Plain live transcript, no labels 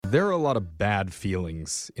There are a lot of bad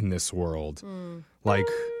feelings in this world. Like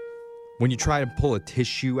when you try to pull a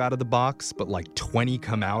tissue out of the box, but like 20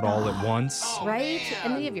 come out all at once. Right?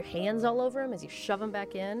 And then you have your hands all over them as you shove them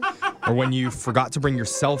back in. Or when you forgot to bring your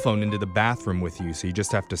cell phone into the bathroom with you, so you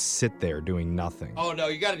just have to sit there doing nothing. Oh, no,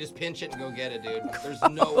 you got to just pinch it and go get it, dude. There's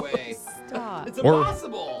no way. Stop. It's Or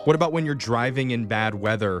impossible. what about when you're driving in bad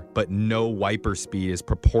weather, but no wiper speed is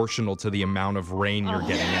proportional to the amount of rain you're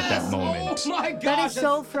getting at that moment? Oh, my gosh. That is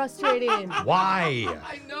so frustrating. Why?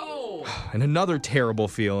 I know. And another terrible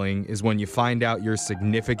feeling is when you find out your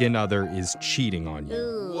significant other is cheating on you.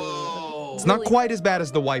 Whoa. It's not quite as bad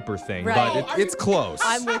as the wiper thing, Right. but it's close.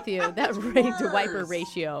 I'm with you. That rain to wiper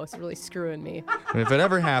ratio is really screwing me. And if it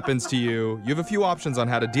ever happens to you, you have a few options on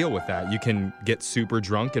how to deal with that. You can get super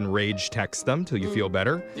drunk and rage text them till you feel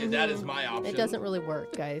better. Dude, that is my option. It doesn't really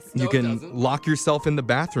work, guys. No, You it can doesn't. lock yourself in the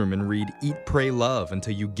bathroom and read Eat, Pray, Love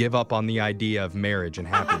until you give up on the idea of marriage and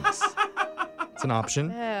happiness. It's an option.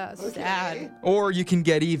 Yeah, sad. Or you can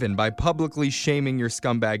get even by publicly shaming your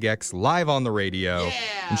scumbag ex live on the radio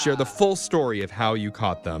and share the full story of how you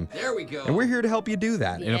caught them. There we go. And we're here to help you do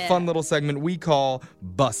that in a Yeah. fun little segment we call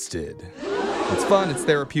Busted. It's fun, it's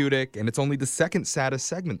therapeutic, and it's only the second saddest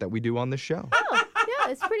segment that we do on this show. Yeah,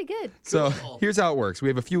 it's pretty good. So Cool. here's how it works. We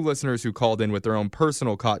have a few listeners who called in with their own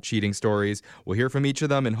personal caught cheating stories. We'll hear from each of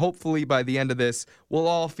them, and hopefully by the end of this, we'll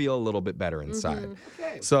all feel a little bit better inside.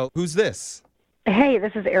 Okay. So who's this? Hey,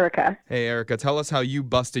 this is Erica. Hey, Erica, tell us how you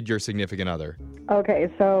busted your significant other. Okay,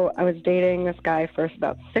 so I was dating this guy for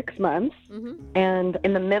about 6 months, and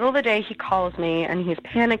in the middle of the day, he calls me, and he's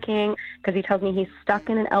panicking because he tells me he's stuck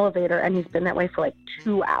in an elevator, and he's been that way for like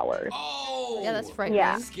 2 hours. Oh. Yeah, that's frightening.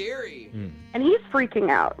 Yeah. Scary. And he's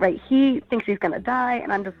freaking out, right? He thinks he's going to die,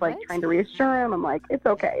 and I'm just like What? trying to reassure him. I'm like, it's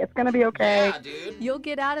okay. It's going to be okay. Yeah, dude. You'll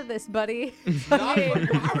get out of this, buddy. Not,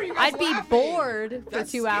 how are you guys I'd be laughing? bored for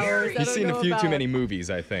That's 2 hours. scary. I He's don't seen know a few about- too many movies,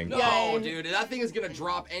 I think. No, Yeah. dude, that thing is gonna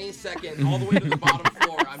drop any second, all the way to the bottom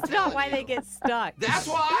floor. I'm That's telling not why you. they get stuck. That's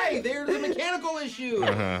why. There's a mechanical issue.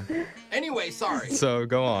 Uh-huh. Anyway, sorry. So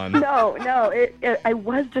go on. No, I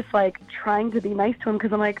was just like trying to be nice to him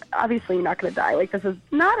because I'm like, obviously you're not going to die. Like, this is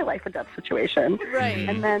not a life or death situation. Right.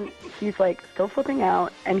 And then he's like still flipping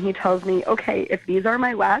out, and he tells me, okay, if these are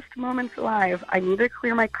my last moments alive, I need to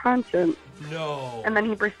clear my conscience. No. And then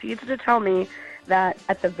he proceeds to tell me that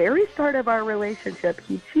at the very start of our relationship,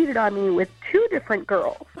 he cheated on me with 2 different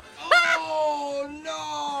girls. Oh,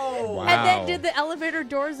 no. Wow. And then did the elevator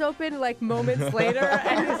doors open like moments later?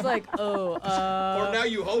 And he's like, oh, Or now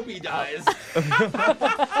you hope he dies.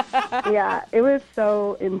 Yeah, it was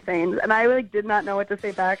so insane. And I like did not know what to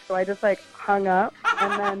say back, so I just like hung up.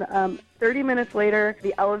 And then 30 minutes later,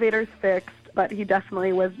 the elevator's fixed, but he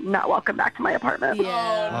definitely was not welcome back to my apartment.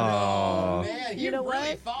 yeah. Oh. Man, he You know really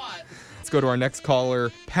what? thought. Let's go to our next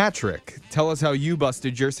caller, Patrick. Tell us how you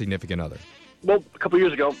busted your significant other. Well, a couple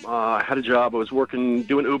years ago, I had a job. I was working,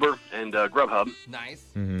 doing Uber and Grubhub. Nice.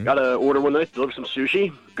 Got an order one night, deliver some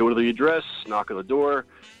sushi, go to the address, knock on the door.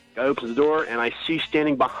 Guy opens the door, and I see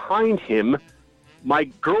standing behind him my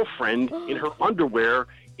girlfriend in her underwear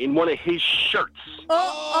in one of his shirts.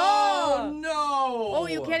 Oh, no. Oh,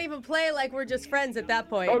 you can't even play like we're just friends at that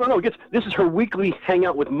point. Oh, no, this is her weekly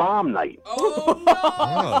hangout with mom night. Oh, no.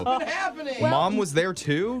 Oh. What's been happening? Mom was there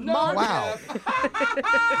too? No, Wow.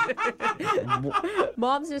 Jeff.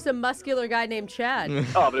 Mom's just a muscular guy named Chad.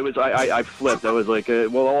 Oh, but it was, I flipped. I was like,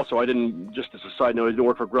 well, also, I didn't, just as a side note, I didn't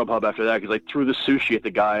work for Grubhub after that because I threw the sushi at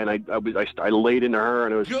the guy, and I laid into her,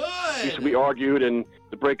 and it was, Good. we argued, and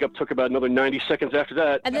the breakup took about another 90 seconds after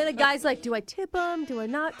that. And then the guy's like, do I tip him? Do I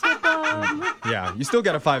not tip him? Yeah, you still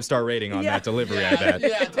got a 5-star rating on Yeah. that delivery, I bet.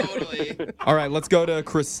 Yeah, totally. All right, let's go to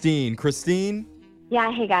Christine. Christine,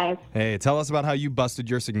 Yeah, hey guys. hey, tell us about how you busted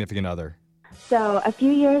your significant other. So a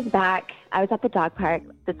few years back, I was at the dog park.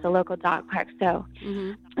 It's a local dog park. So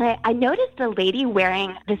I noticed a lady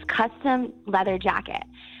wearing this custom leather jacket.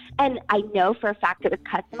 And I know for a fact it was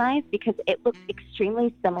customized because it looked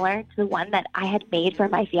extremely similar to the one that I had made for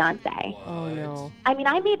my fiance. Oh, no. I mean,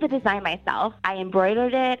 I made the design myself. I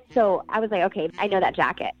embroidered it. So I was like, okay, I know that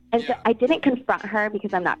jacket. And so I didn't confront her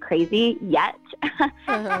because I'm not crazy yet.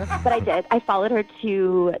 But I did. I followed her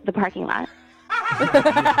to the parking lot.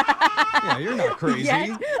 Yeah, you're not crazy. Yet?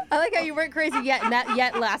 I like how you weren't crazy yet, and that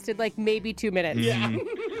yet lasted like maybe 2 minutes. Yeah.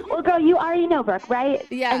 Well, girl, you already know, Brooke, right?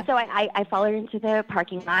 Yeah. And so I followed her into the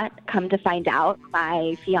parking lot. Come to find out,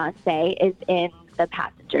 my fiance is in the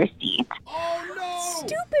passenger seat. Oh, no.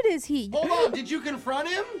 Stupid is he? Hold on. Did you confront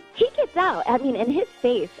him? He gets out. I mean, in his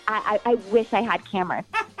face, I wish I had cameras.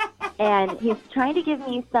 And he's trying to give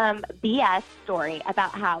me some BS story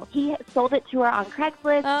about how he sold it to her on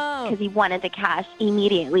Craigslist because he wanted the cash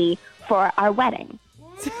immediately for our wedding.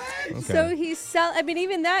 So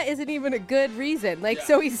even that isn't even a good reason.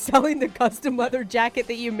 So he's selling the custom leather jacket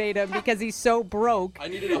that you made him because he's so broke. I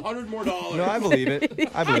needed $100 more. No, I believe it.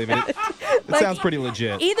 It sounds pretty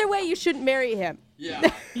legit. Either way, you shouldn't marry him.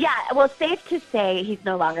 Yeah. Yeah, well, safe to say he's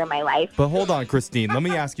no longer in my life. But hold on, Christine. Let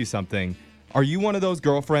me ask you something. Are you one of those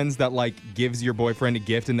girlfriends that, gives your boyfriend a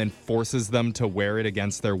gift and then forces them to wear it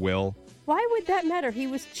against their will? Why would that matter? He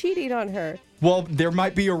was cheating on her. Well, there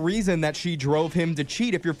might be a reason that she drove him to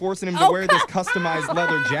cheat if you're forcing him to wear this customized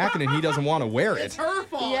leather jacket and he doesn't want to wear it. It's her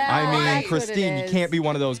fault. Yeah, I mean, that's Christine, what it you is. can't be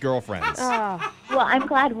one of those girlfriends. Well, I'm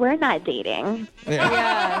glad we're not dating.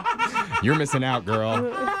 Yeah. You're missing out,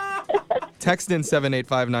 girl. Text in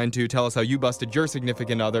 78592. Tell us how you busted your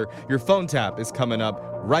significant other. Your phone tap is coming up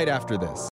right after this.